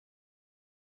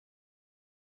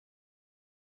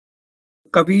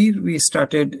Kabeer, we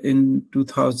started in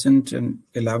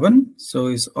 2011, so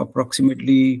it's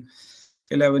approximately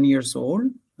 11 years old.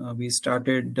 We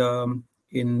started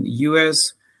in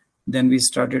US, then we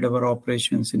started our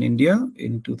operations in India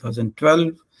in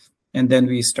 2012, and then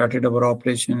we started our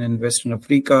operation in Western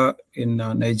Africa in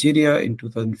Nigeria in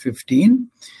 2015.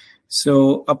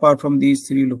 So apart from these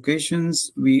 3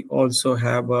 locations, we also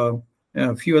have a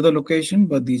few other locations,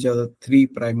 but these are the 3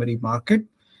 primary markets.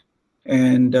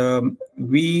 And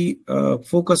we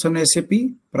focus on SAP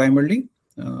primarily.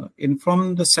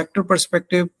 From the sector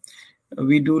perspective,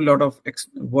 we do a lot of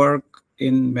work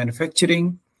in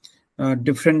manufacturing,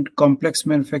 different complex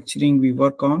manufacturing we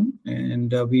work on,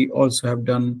 and we also have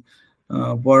done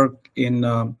work in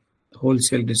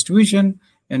wholesale distribution,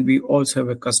 and we also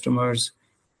have customers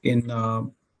in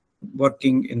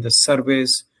working in the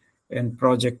service and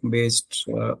project-based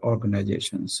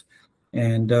organizations.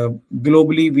 And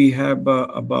globally, we have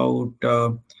about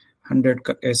 100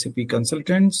 SAP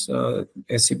consultants,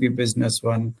 SAP Business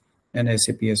One and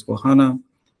SAP S/4HANA,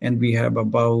 and we have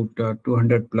about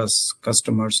 200 plus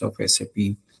customers of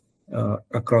SAP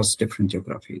across different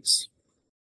geographies.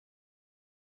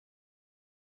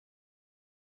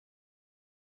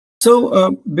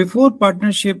 So before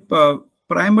partnership,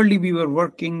 primarily we were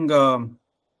working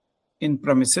in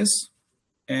premises.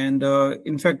 And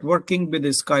in fact, working with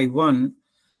the Skyone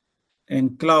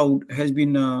and cloud has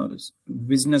been a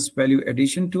business value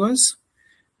addition to us.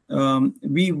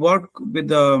 We work with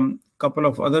a couple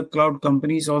of other cloud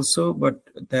companies also, but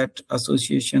that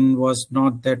association was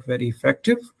not that very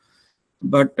effective.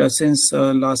 But since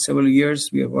last several years,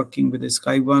 we are working with the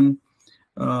Skyone.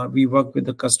 We work with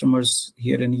the customers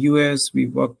here in US. We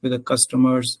work with the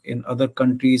customers in other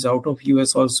countries out of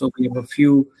US also. We have a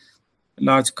few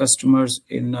large customers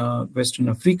in Western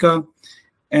Africa,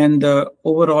 and the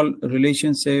overall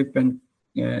relationship and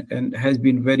has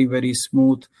been very, very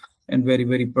smooth and very,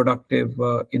 very productive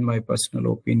in my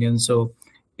personal opinion. So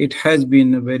it has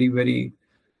been very, very,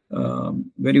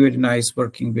 very nice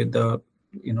working with the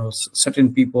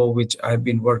certain people which I've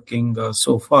been working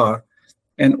so far,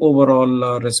 and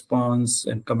overall response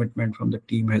and commitment from the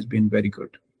team has been very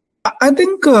good. I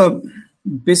think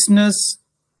business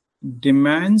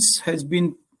demands has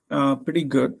been pretty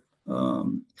good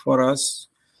for us.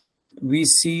 We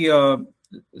see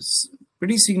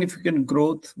pretty significant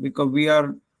growth because we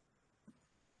are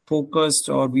focused,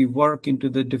 or we work into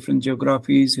the different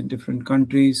geographies in different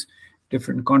countries,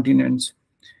 different continents.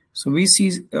 So we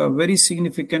see a very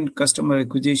significant customer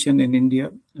acquisition in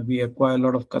India. We acquire a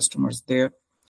lot of customers there.